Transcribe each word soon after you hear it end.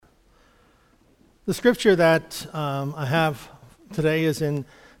The scripture that I have today is in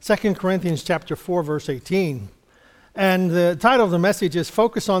 2 Corinthians chapter 4, verse 18. And the title of the message is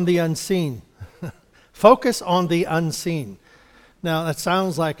Focus on the Unseen. Focus on the unseen. Now, that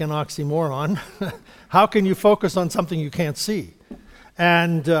sounds like an oxymoron. How can you focus on something you can't see?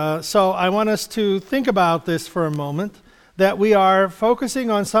 And so I want us to think about this for a moment, that we are focusing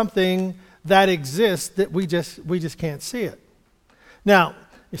on something that exists that we just can't see it. Now,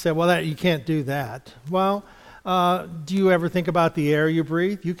 you say, well, you can't do that. Well, do you ever think about the air you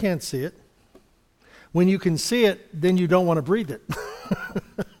breathe? You can't see it. When you can see it, then you don't want to breathe it.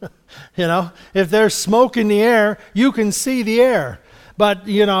 You know, if there's smoke in the air, you can see the air. But,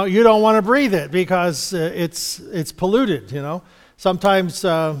 you don't want to breathe it because it's polluted, Sometimes,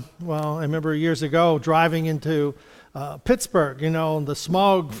 I remember years ago driving into Pittsburgh, the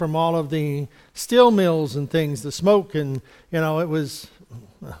smog from all of the steel mills and things, the smoke, and, it was...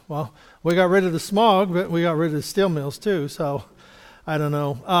 Well, we got rid of the smog, but we got rid of the steel mills too, so I don't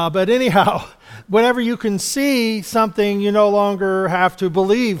know. But anyhow, whenever you can see something, you no longer have to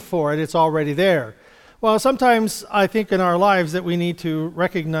believe for it. It's already there. Well, sometimes I think in our lives that we need to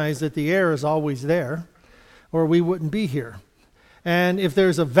recognize that the air is always there, or we wouldn't be here. And if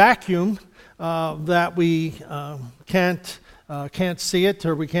there's a vacuum that we can't see it,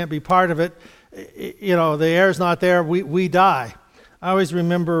 or we can't be part of it, the air's not there, we die. I always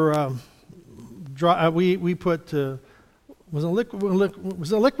remember we put was it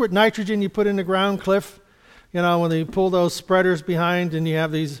liquid nitrogen you put in the ground, Cliff? When they pull those spreaders behind and you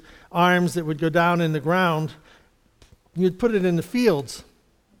have these arms that would go down in the ground, you'd put it in the fields.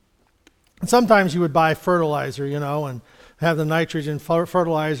 And sometimes you would buy fertilizer, and have the nitrogen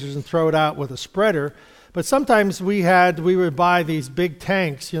fertilizers and throw it out with a spreader. But sometimes we would buy these big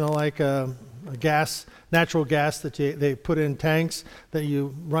tanks, like a natural gas that they put in tanks that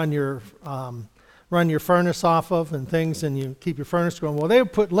you run your furnace off of and things, and you keep your furnace going. Well, they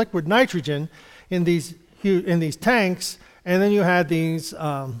would put liquid nitrogen in these tanks, and then you had these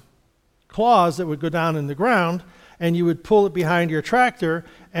claws that would go down in the ground, and you would pull it behind your tractor,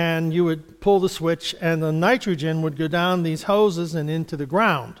 and you would pull the switch, and the nitrogen would go down these hoses and into the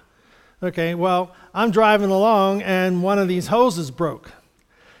ground. Okay, well, I'm driving along, and one of these hoses broke.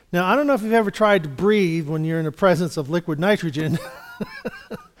 Now, I don't know if you've ever tried to breathe when you're in the presence of liquid nitrogen,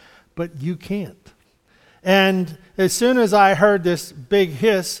 but you can't. And as soon as I heard this big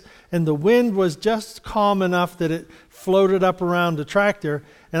hiss, and the wind was just calm enough that it floated up around the tractor,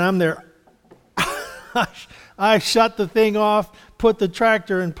 and I'm there, I shut the thing off, put the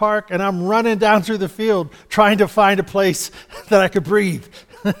tractor in park, and I'm running down through the field trying to find a place that I could breathe.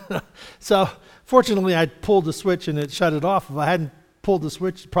 So, fortunately, I pulled the switch and it shut it off. If I hadn't pulled the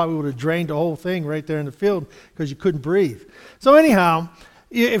switch, it probably would have drained the whole thing right there in the field because you couldn't breathe. So anyhow,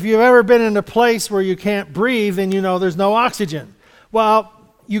 if you've ever been in a place where you can't breathe, then there's no oxygen. Well,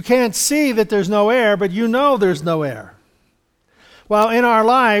 you can't see that there's no air, but there's no air. Well, in our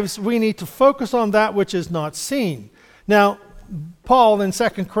lives, we need to focus on that which is not seen. Now, Paul in 2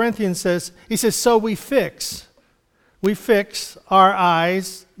 Corinthians says, so we fix our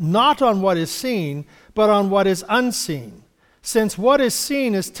eyes not on what is seen, but on what is unseen. Since what is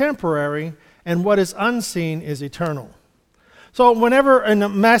seen is temporary, and what is unseen is eternal. So whenever in the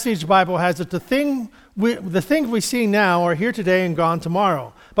Message Bible has it, the things we see now are here today and gone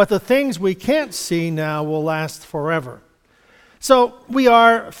tomorrow. But the things we can't see now will last forever. So we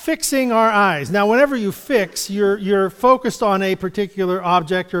are fixing our eyes. Now, whenever you fix, you're focused on a particular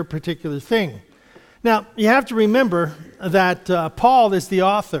object or a particular thing. Now, you have to remember that Paul is the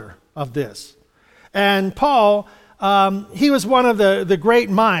author of this. And Paul... he was one of the great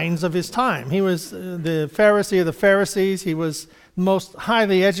minds of his time. He was the Pharisee of the Pharisees. He was most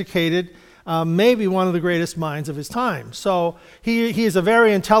highly educated, maybe one of the greatest minds of his time. So he is a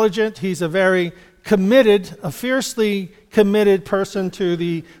very intelligent, he's a very committed, a fiercely committed person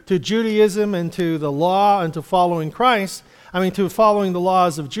to Judaism and to the law and to following Christ. To following the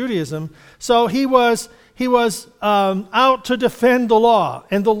laws of Judaism. So he was out to defend the law.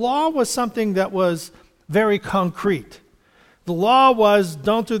 And the law was something that was very concrete. The law was,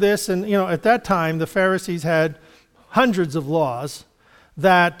 don't do this, and at that time the Pharisees had hundreds of laws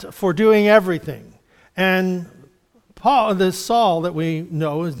that for doing everything. And Saul that we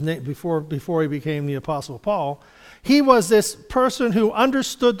know before he became the Apostle Paul, he was this person who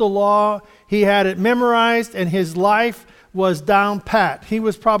understood the law, he had it memorized, and his life was down pat. He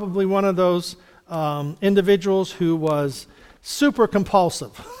was probably one of those individuals who was super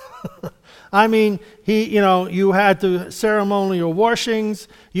compulsive. I mean, you had the ceremonial washings,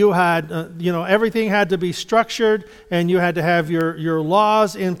 you had, everything had to be structured, and you had to have your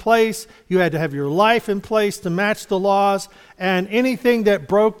laws in place, you had to have your life in place to match the laws, and anything that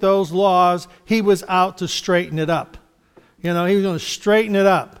broke those laws, he was out to straighten it up. He was going to straighten it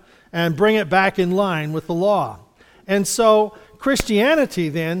up and bring it back in line with the law. And so Christianity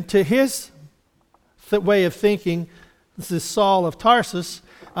then, to his way of thinking, this is Saul of Tarsus.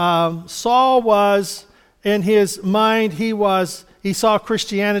 Saul was, in his mind, he saw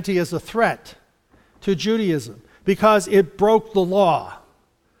Christianity as a threat to Judaism because it broke the law.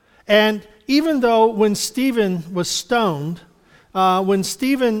 And even though when Stephen was stoned,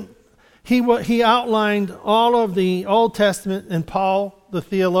 he outlined all of the Old Testament, and Paul, the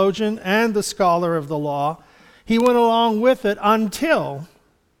theologian and the scholar of the law, he went along with it until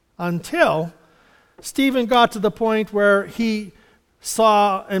Stephen got to the point where he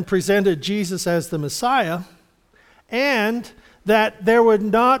saw and presented Jesus as the Messiah, and that there would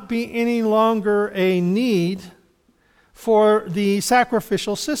not be any longer a need for the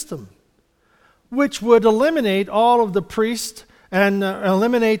sacrificial system, which would eliminate all of the priests and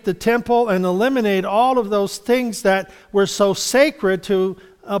eliminate the temple and eliminate all of those things that were so sacred to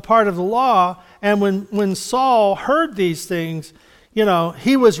a part of the law. And when Saul heard these things,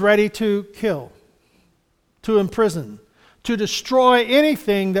 he was ready to kill, to imprison, to destroy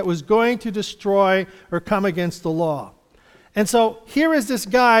anything that was going to destroy or come against the law. And so here is this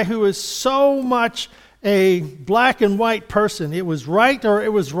guy who is so much a black and white person. It was right or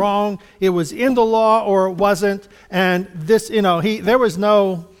it was wrong. It was in the law or it wasn't. And this, there was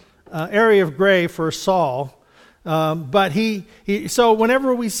no area of gray for Saul. But so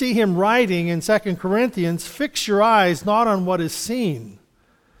whenever we see him writing in 2 Corinthians, fix your eyes not on what is seen.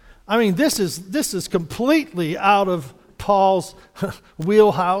 I mean, this is completely out of Paul's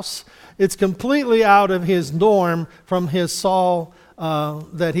wheelhouse. It's completely out of his norm from his Saul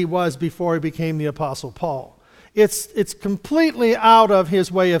that he was before he became the Apostle Paul. It's completely out of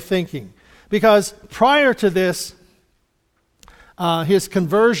his way of thinking. Because prior to this, his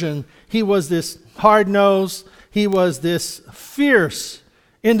conversion, he was this hard-nosed, he was this fierce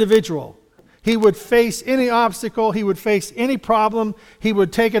individual. He would face any obstacle, he would face any problem, he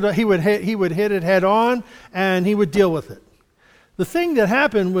would take it, he would hit it head on, and he would deal with it. The thing that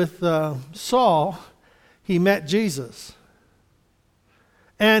happened with Saul, he met Jesus,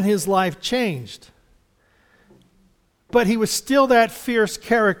 and his life changed. But he was still that fierce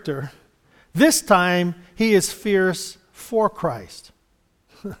character. This time, he is fierce for Christ.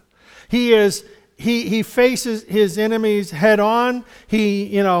 He faces his enemies head on.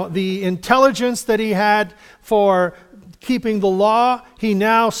 The intelligence that he had for keeping the law, he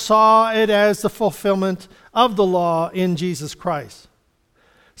now saw it as the fulfillment of the law in Jesus Christ.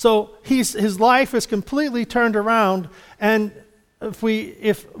 So his life is completely turned around. And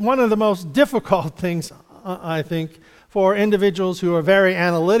if one of the most difficult things, I think, for individuals who are very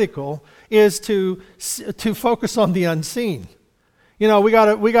analytical is to focus on the unseen. We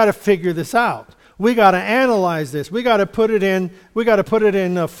got to figure this out. We got to analyze this. We got to put it in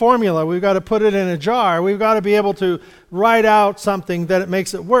a formula. We've got to put it in a jar. We've got to be able to write out something that it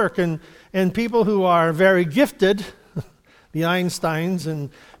makes it work. And people who are very gifted, the Einsteins and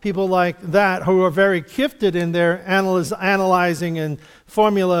people like that, who are very gifted in their analyzing and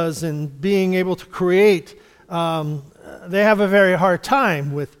formulas and being able to create, they have a very hard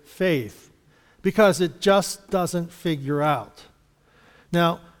time with faith because it just doesn't figure out.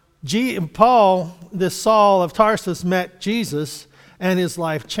 Now, Paul, this Saul of Tarsus, met Jesus and his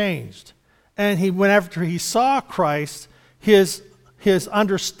life changed. And whenever he saw Christ, his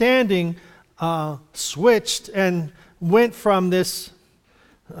understanding switched and went from this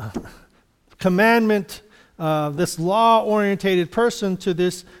commandment, this law-orientated person to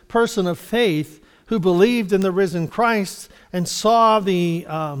this person of faith who believed in the risen Christ and saw the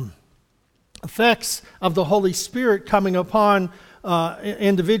effects of the Holy Spirit coming upon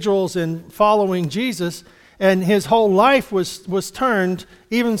individuals and following Jesus, and his whole life was turned,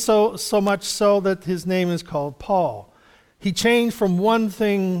 even so much so that his name is called Paul. He changed from one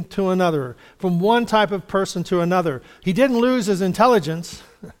thing to another, from one type of person to another. He didn't lose his intelligence,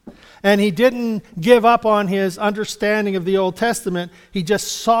 and he didn't give up on his understanding of the Old Testament. He just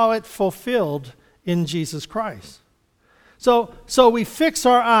saw it fulfilled in Jesus Christ. So we fix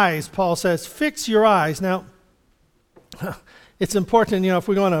our eyes, Paul says, fix your eyes. Now, it's important, if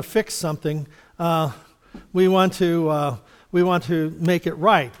we're going to fix something, we want to make it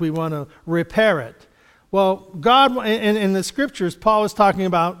right. We want to repair it. Well, God, in the scriptures, Paul is talking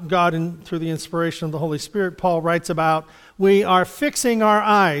about God through the inspiration of the Holy Spirit. Paul writes about we are fixing our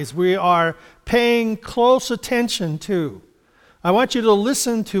eyes. We are paying close attention to. I want you to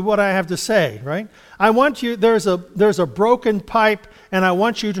listen to what I have to say, right? I want you, there's a broken pipe, and I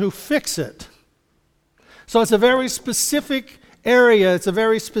want you to fix it. So it's a very specific area. It's a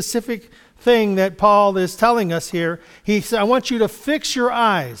very specific thing that Paul is telling us here. He said, I want you to fix your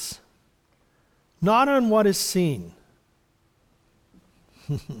eyes, not on what is seen.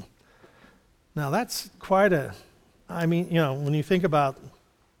 Now that's quite when you think about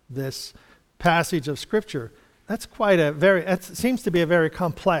this passage of Scripture, that's it seems to be a very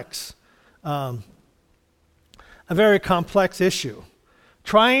complex issue.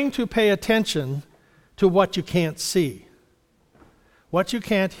 Trying to pay attention to what you can't see, what you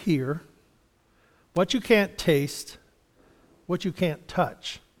can't hear, what you can't taste, what you can't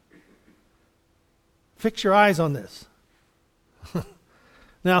touch. Fix your eyes on this.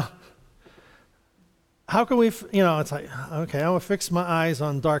 Now, how can we, it's like, okay, I'm going to fix my eyes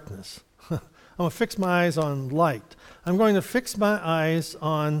on darkness. I'm going to fix my eyes on light. I'm going to fix my eyes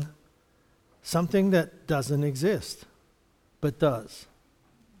on something that doesn't exist, but does.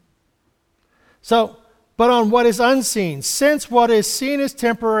 So, but on what is unseen, since what is seen is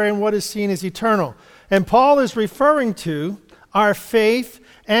temporary and what is seen is eternal. And Paul is referring to our faith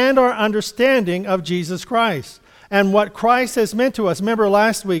and our understanding of Jesus Christ and what Christ has meant to us. Remember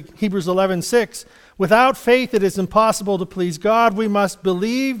last week, Hebrews 11:6, without faith it is impossible to please God. We must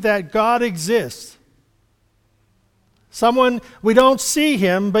believe that God exists. We don't see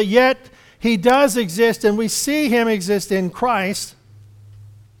him, but yet he does exist, and we see him exist in Christ.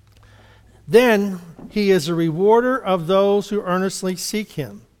 Then he is a rewarder of those who earnestly seek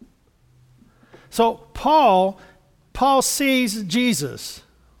him. So Paul sees Jesus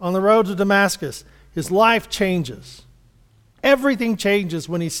on the road to Damascus. His life changes. Everything changes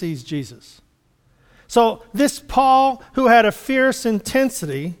when he sees Jesus. So this Paul, who had a fierce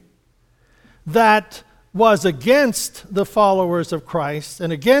intensity that was against the followers of Christ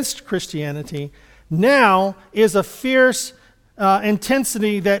and against Christianity, now is a fierce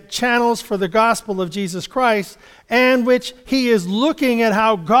intensity that channels for the gospel of Jesus Christ, and which he is looking at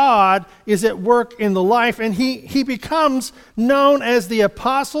how God is at work in the life, and he becomes known as the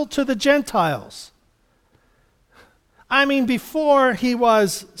apostle to the Gentiles. I mean, before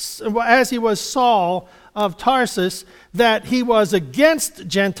as he was Saul of Tarsus, that he was against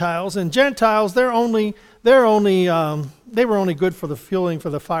Gentiles, and Gentiles they were only good for the fueling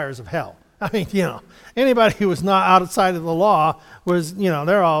for the fires of hell. I mean, anybody who was not outside of the law was,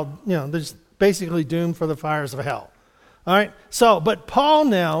 they're all, they're just basically doomed for the fires of hell. All right? So, but Paul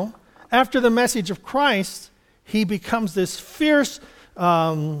now, after the message of Christ, he becomes this fierce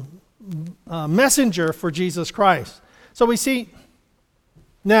messenger for Jesus Christ. So we see,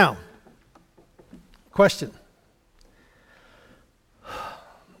 now, question.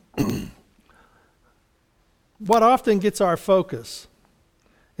 What often gets our focus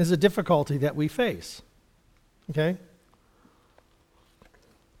is a difficulty that we face. Okay?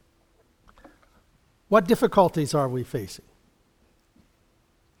 What difficulties are we facing?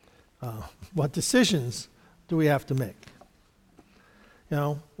 What decisions do we have to make?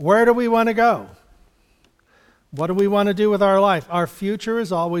 Where do we want to go? What do we want to do with our life? Our future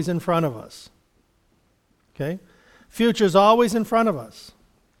is always in front of us. Okay? Future is always in front of us.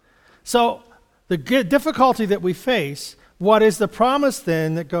 So, the difficulty that we face, what is the promise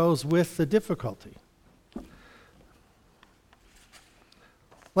then that goes with the difficulty?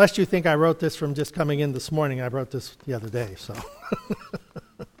 Lest you think I wrote this from just coming in this morning, I wrote this the other day.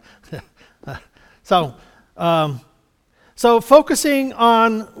 So focusing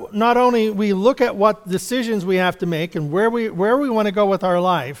on not only we look at what decisions we have to make and where we want to go with our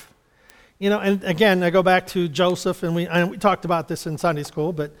life, and again I go back to Joseph, and we talked about this in Sunday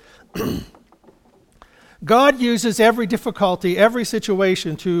school, but God uses every difficulty, every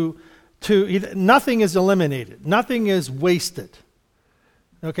situation to nothing is eliminated, nothing is wasted.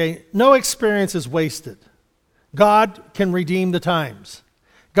 Okay, no experience is wasted. God can redeem the times.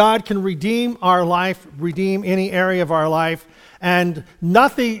 God can redeem our life, redeem any area of our life, and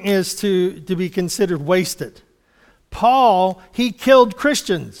nothing is to be considered wasted. Paul, he killed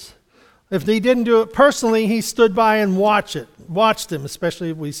Christians. If he didn't do it personally, he stood by and watched them,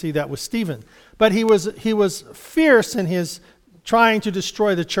 especially we see that with Stephen. But he was fierce in his trying to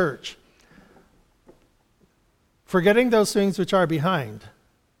destroy the church. Forgetting those things which are behind,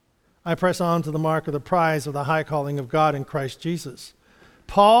 I press on to the mark of the prize of the high calling of God in Christ Jesus.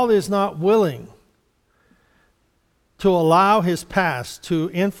 Paul is not willing to allow his past to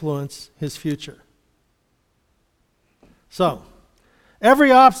influence his future. So,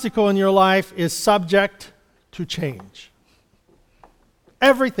 every obstacle in your life is subject to change.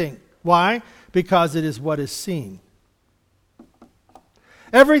 Everything. Why? Because it is what is seen.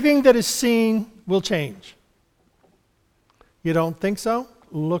 Everything that is seen will change. You don't think so?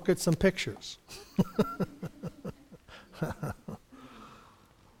 Look at some pictures.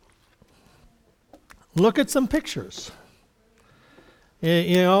 Look at some pictures.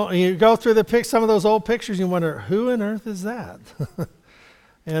 You know, you go through some of those old pictures, you wonder, who on earth is that?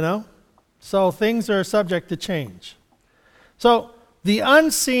 You know? So things are subject to change. So the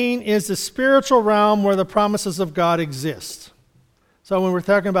unseen is the spiritual realm where the promises of God exist. So when we're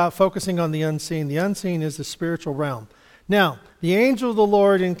talking about focusing on the unseen is the spiritual realm. Now, the angel of the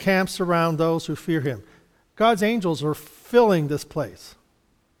Lord encamps around those who fear him. God's angels are filling this place.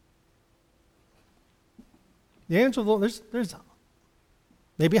 The angel of the Lord, there's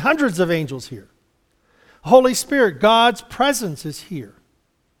maybe hundreds of angels here. Holy Spirit, God's presence is here.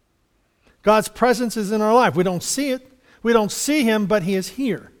 God's presence is in our life. We don't see it. We don't see him, but he is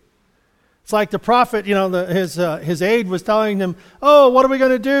here. It's like the prophet, you know, his aide was telling him, oh, what are we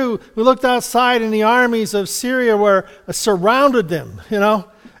going to do? We looked outside and the armies of Syria were surrounded them, you know.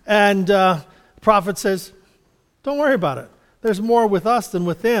 And the prophet says, don't worry about it. There's more with us than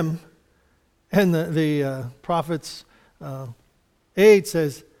with them. And the prophet's aide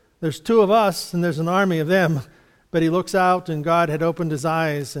says, there's two of us and there's an army of them. But he looks out and God had opened his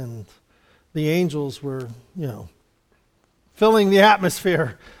eyes and the angels were, you know, filling the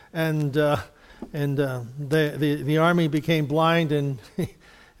atmosphere. And the army became blind and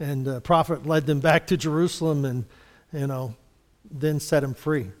the prophet led them back to Jerusalem and, you know, then set them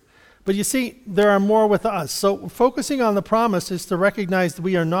free. But you see, there are more with us. So focusing on the promise is to recognize that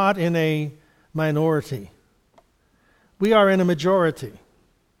we are not in a minority. We are in a majority.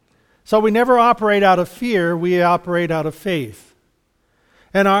 So we never operate out of fear, we operate out of faith.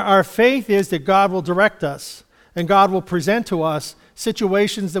 And our faith is that God will direct us and God will present to us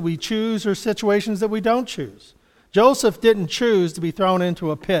situations that we choose or situations that we don't choose. Joseph didn't choose to be thrown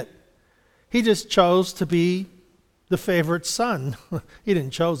into a pit. He just chose to be the favorite son. He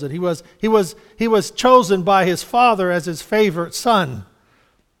didn't choose it. He was chosen by his father as his favorite son.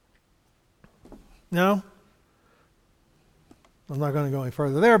 No? I'm not going to go any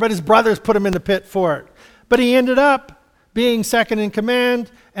further there, but his brothers put him in the pit for it. But he ended up being second in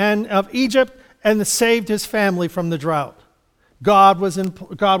command of Egypt and saved his family from the drought. God was in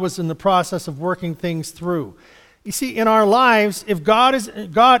the process of working things through. You see, in our lives, God is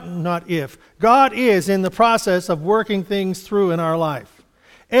in the process of working things through in our life.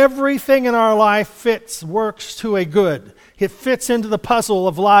 Everything in our life works to a good. It fits into the puzzle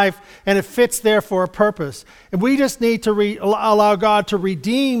of life, and it fits there for a purpose. And we just need to allow God to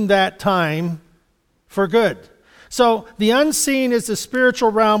redeem that time for good. So the unseen is the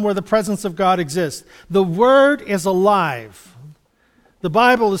spiritual realm where the presence of God exists. The Word is alive. The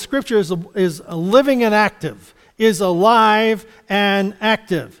Bible, the Scripture is living and active, is alive and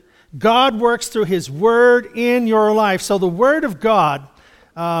active. God works through His Word in your life. So the Word of God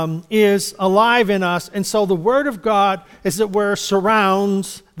is alive in us, and so the Word of God, as it were,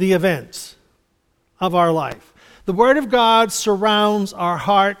 surrounds the events of our life. The Word of God surrounds our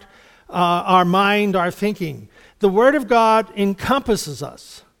heart, our mind, our thinking. The Word of God encompasses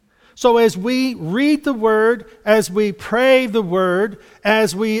us. So as we read the Word, as we pray the Word,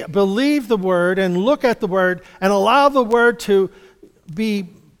 as we believe the Word and look at the Word and allow the Word to be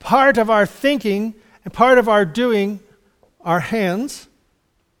part of our thinking and part of our doing, our hands,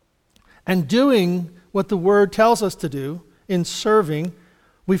 and doing what the Word tells us to do in serving,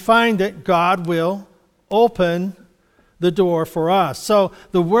 we find that God will open the door for us. So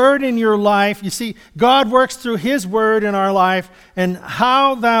the Word in your life, you see, God works through His Word in our life, and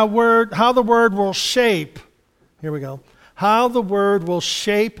how the Word will shape, here we go, how the Word will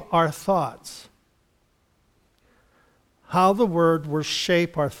shape our thoughts. How the Word will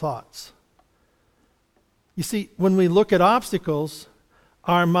shape our thoughts. You see, when we look at obstacles,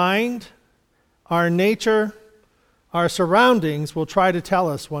 our mind, our nature, our surroundings will try to tell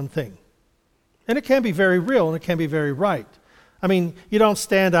us one thing. And it can be very real and it can be very right. I mean, you don't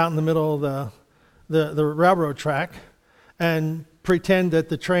stand out in the middle of the railroad track and pretend that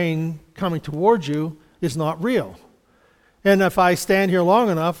the train coming towards you is not real. And if I stand here long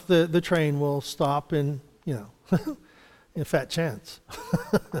enough, the train will stop in, a fat chance.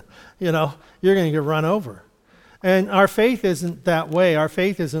 You're going to get run over. And our faith isn't that way. Our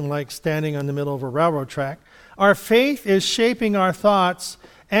faith isn't like standing in the middle of a railroad track. Our faith is shaping our thoughts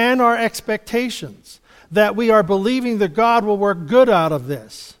and our expectations, that we are believing that God will work good out of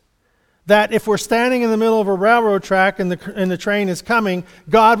this. that if we're standing in the middle of a railroad track and the train is coming,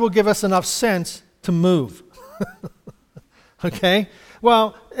 God will give us enough sense to move. Okay?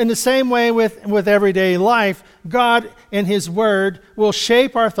 Well, in the same way with everyday life, God in His Word will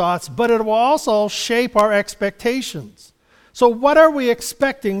shape our thoughts, but it will also shape our expectations. So what are we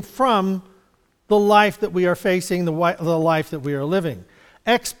expecting from the life that we are facing, the life that we are living?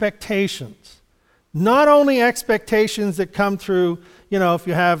 Expectations. Not only expectations that come through, if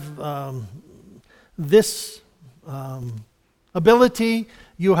you have this ability,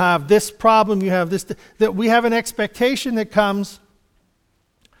 you have this problem, you have this, that we have an expectation that comes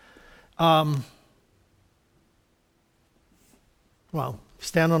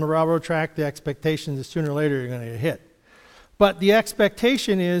stand on a railroad track, the expectation is sooner or later you're going to get hit. But the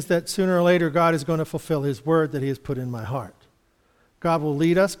expectation is that sooner or later God is going to fulfill His word that He has put in my heart. God will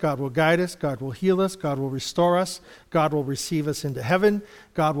lead us, God will guide us, God will heal us, God will restore us, God will receive us into heaven,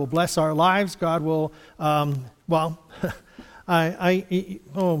 God will bless our lives, God will, a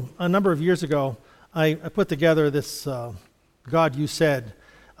number of years ago, I put together this God You Said,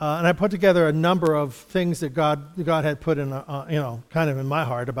 and I put together a number of things that God had put in, kind of in my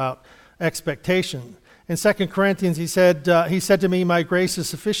heart about expectation. In 2 Corinthians, He said to me, "My grace is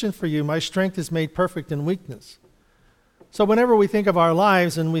sufficient for you. My strength is made perfect in weakness." So whenever we think of our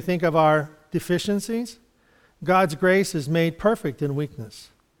lives and we think of our deficiencies, God's grace is made perfect in weakness.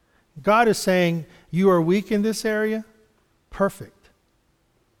 God is saying, you are weak in this area? Perfect.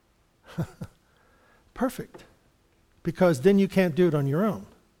 Perfect. Because then you can't do it on your own.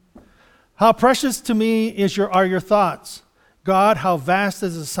 How precious to me are your thoughts. God, how vast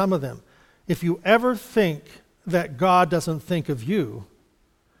is the sum of them. If you ever think that God doesn't think of you,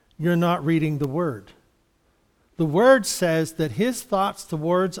 you're not reading the Word. The Word says that His thoughts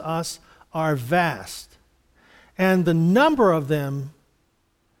towards us are vast. And the number of them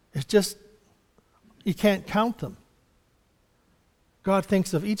is just, you can't count them. God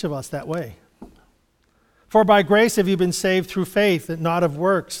thinks of each of us that way. For by grace have you been saved through faith, and not of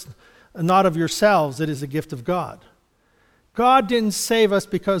works, not of yourselves, it is a gift of God. God didn't save us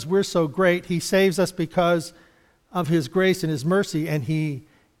because we're so great. He saves us because of His grace and His mercy, and He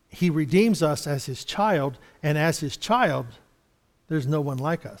redeems us as His child, and as His child, there's no one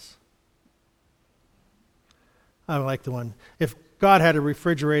like us. I like the one. If God had a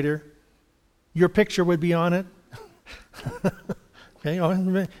refrigerator, your picture would be on it.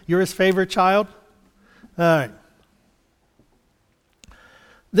 Okay, you're His favorite child? All right.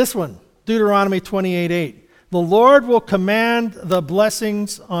 This one, Deuteronomy 28:8. The Lord will command the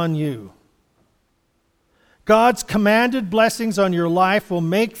blessings on you. God's commanded blessings on your life will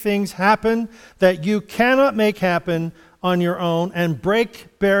make things happen that you cannot make happen on your own and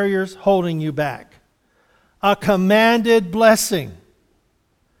break barriers holding you back. A commanded blessing.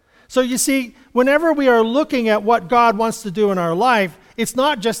 So you see, whenever we are looking at what God wants to do in our life, it's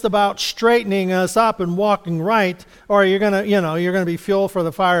not just about straightening us up and walking right, or you're going to be fuel for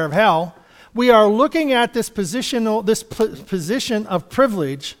the fire of hell. We are looking at this position of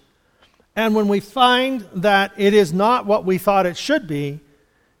privilege, and when we find that it is not what we thought it should be,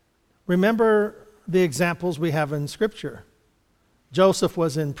 remember the examples we have in Scripture. Joseph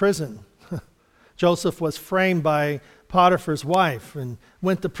was in prison. Joseph was framed by Potiphar's wife and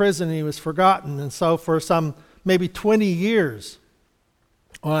went to prison, and he was forgotten. And so for some maybe 20 years,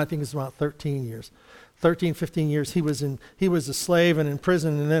 I think it's about 13 years, 15 years, he was a slave and in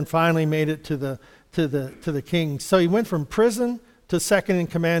prison, and then finally made it to the king. So he went from prison to second in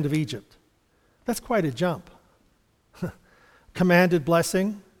command of Egypt. That's quite a jump. Commanded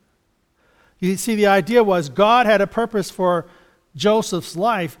blessing. You see, the idea was God had a purpose for Joseph's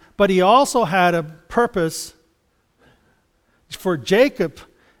life, but He also had a purpose for Jacob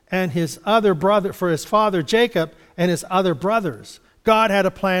and his other brother, for his father Jacob and his other brothers. God had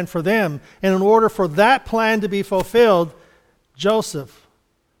a plan for them. And in order for that plan to be fulfilled, Joseph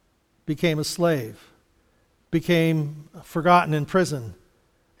became a slave, became forgotten in prison,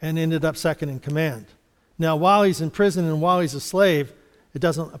 and ended up second in command. Now, while he's in prison and while he's a slave, it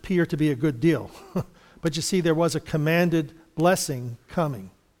doesn't appear to be a good deal. But you see, there was a commanded blessing coming.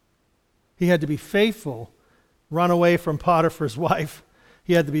 He had to be faithful, run away from Potiphar's wife.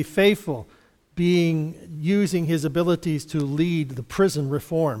 He had to be faithful, using his abilities to lead the prison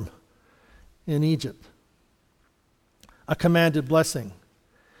reform in Egypt. A commanded blessing.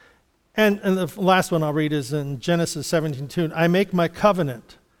 And the last one I'll read is in Genesis 17:2. I make my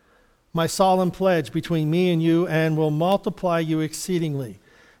covenant, my solemn pledge between me and you, and will multiply you exceedingly.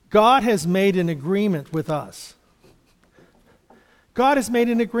 God has made an agreement with us. God has made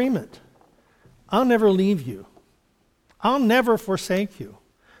an agreement. I'll never leave you. I'll never forsake you.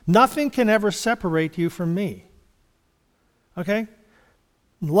 Nothing can ever separate you from me. Okay?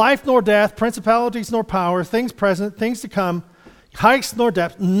 Life nor death, principalities nor power, things present, things to come, heights nor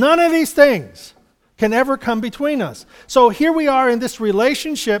depth, none of these things can ever come between us. So here we are in this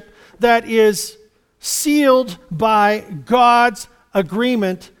relationship that is sealed by God's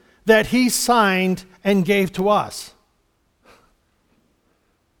agreement that He signed and gave to us.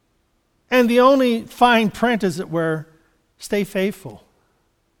 And the only fine print, as it were, stay faithful.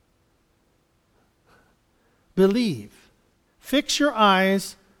 Believe. Fix your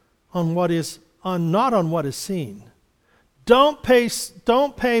eyes on what is not on what is seen. Don't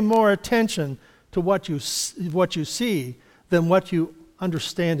pay more attention to what you see than what you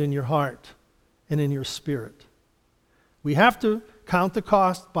understand in your heart and in your spirit. We have to count the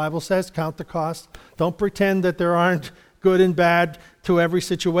cost. The Bible says count the cost. Don't pretend that there aren't good and bad to every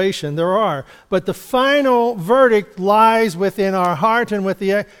situation. There are. But the final verdict lies within our heart and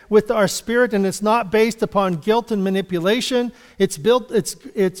with our spirit, and it's not based upon guilt and manipulation.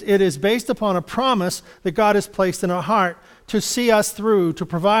 It is based upon a promise that God has placed in our heart to see us through, to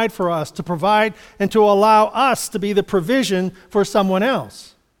provide for us, to provide and to allow us to be the provision for someone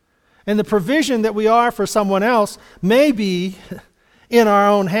else. And the provision that we are for someone else may be in our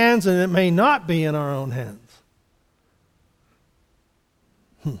own hands, and it may not be in our own hands.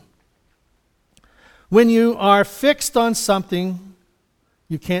 When you are fixed on something,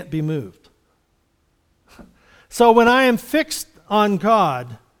 you can't be moved. So when I am fixed on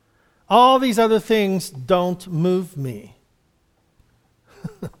God, all these other things don't move me.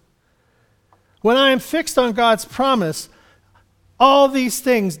 When I am fixed on God's promise, all these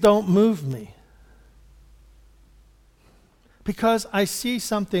things don't move me. Because I see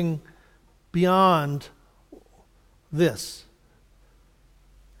something beyond this.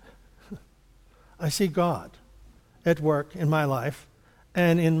 I see God at work in my life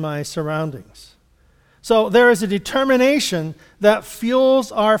and in my surroundings. So there is a determination that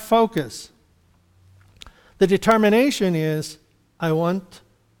fuels our focus. The determination is, I want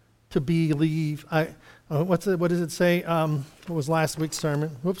to believe. What does it say? What was last week's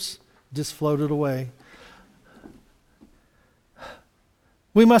sermon? Whoops, just floated away.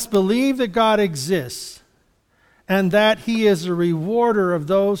 We must believe that God exists and that He is a rewarder of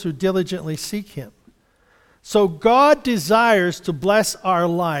those who diligently seek Him. So God desires to bless our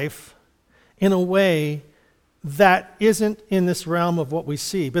life in a way that isn't in this realm of what we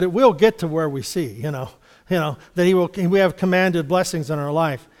see, but it will get to where we see, that we have commanded blessings in our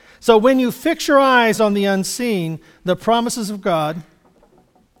life. So when you fix your eyes on the unseen, the promises of God,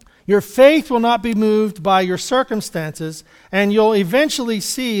 your faith will not be moved by your circumstances, and you'll eventually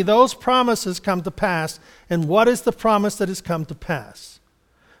see those promises come to pass. And what is the promise that has come to pass?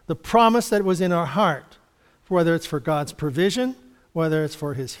 The promise that was in our heart, whether it's for God's provision, whether it's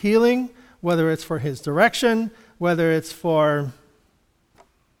for His healing, whether it's for His direction, whether it's for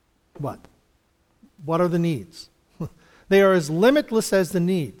what? What are the needs? They are as limitless as the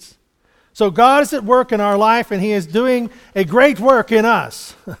needs. So God is at work in our life, and He is doing a great work in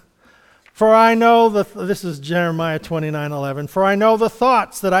us. For I know, this is Jeremiah 29:11. For I know the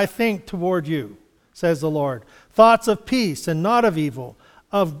thoughts that I think toward you, says the Lord. Thoughts of peace and not of evil,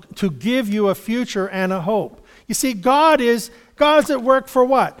 to give you a future and a hope. You see, God is at work for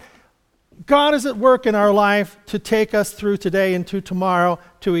what? God is at work in our life to take us through today and to tomorrow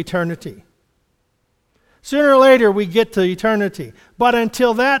to eternity. Sooner or later we get to eternity. But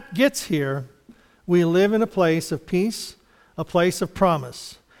until that gets here, we live in a place of peace, a place of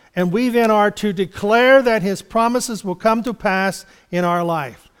promise. And we then are to declare that His promises will come to pass in our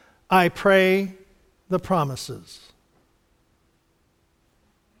life. I pray the promises.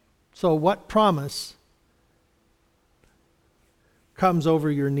 So what promise comes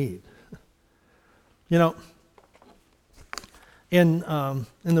over your need? In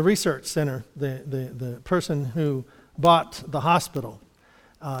the research center, the person who bought the hospital,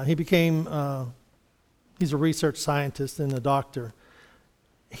 he's a research scientist and a doctor.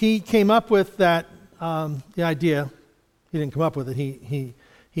 He came up with the idea. He didn't come up with it.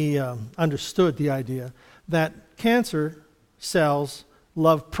 He understood the idea that cancer cells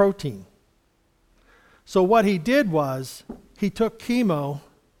love protein. So what he did was he took chemo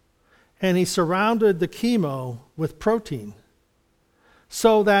and he surrounded the chemo with protein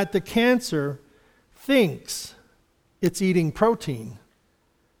so that the cancer thinks it's eating protein,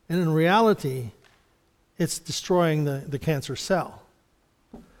 and in reality, it's destroying the cancer cell.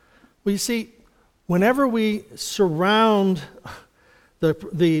 Well, you see, whenever we surround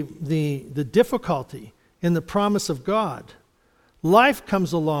the difficulty in the promise of God, life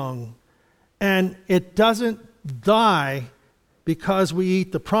comes along and it doesn't die because we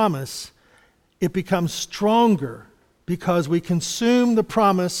eat the promise, it becomes stronger because we consume the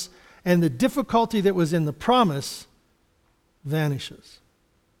promise, and the difficulty that was in the promise vanishes.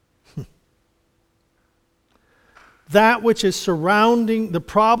 That which is surrounding, the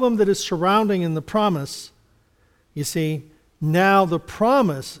problem that is surrounding in the promise, you see, now the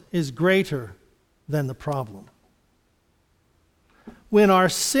promise is greater than the problem. When our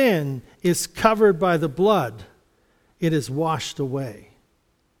sin is covered by the blood, it is washed away.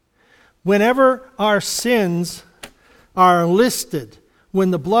 Whenever our sins are listed,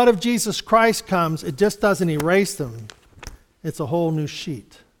 when the blood of Jesus Christ comes, it just doesn't erase them. It's a whole new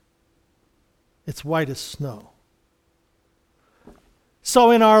sheet. It's white as snow.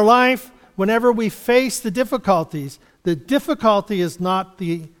 So in our life, whenever we face the difficulty is not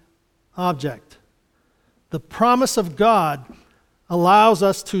the object. The promise of God allows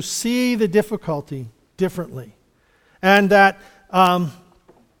us to see the difficulty differently. And that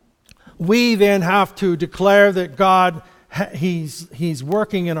we then have to declare that God, He's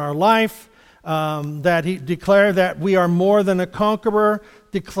working in our life, declare that we are more than a conqueror,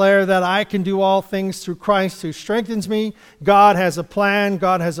 declare that I can do all things through Christ who strengthens me. God has a plan,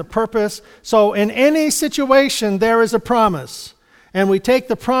 God has a purpose. So in any situation, there is a promise. And we take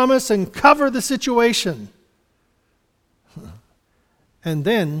the promise and cover the situation. And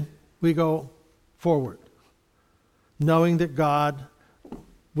then we go forward, knowing that God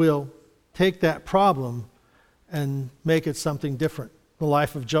will take that problem and make it something different. The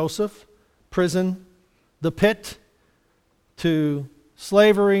life of Joseph, prison, the pit, to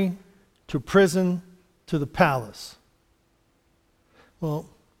slavery, to prison, to the palace. Well,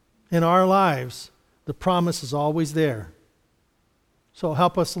 in our lives, the promise is always there. So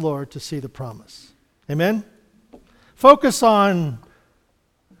help us, Lord, to see the promise. Amen? Focus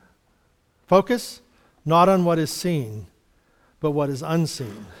not on what is seen, but what is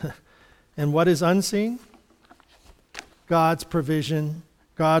unseen. And what is unseen? God's provision,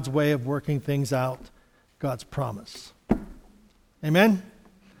 God's way of working things out, God's promise. Amen?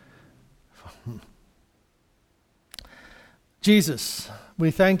 Jesus,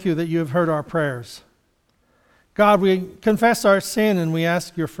 we thank you that you have heard our prayers. God, we confess our sin and we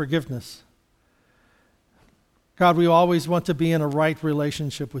ask your forgiveness. God, we always want to be in a right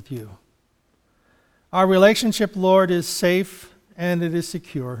relationship with you. Our relationship, Lord, is safe and it is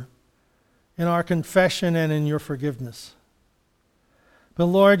secure in our confession and in your forgiveness. But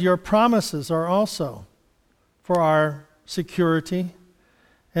Lord, your promises are also for our security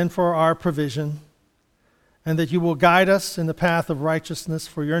and for our provision, and that you will guide us in the path of righteousness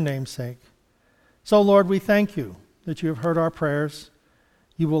for your name's sake. So Lord, we thank you that you have heard our prayers.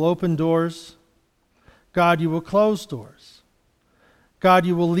 You will open doors. God, you will close doors. God,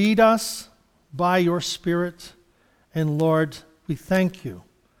 you will lead us by your Spirit. And Lord, we thank you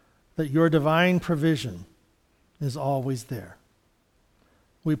that your divine provision is always there.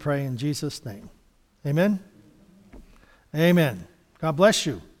 We pray in Jesus' name. Amen? Amen. God bless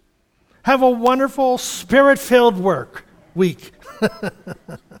you. Have a wonderful, Spirit-filled week.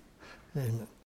 Amen.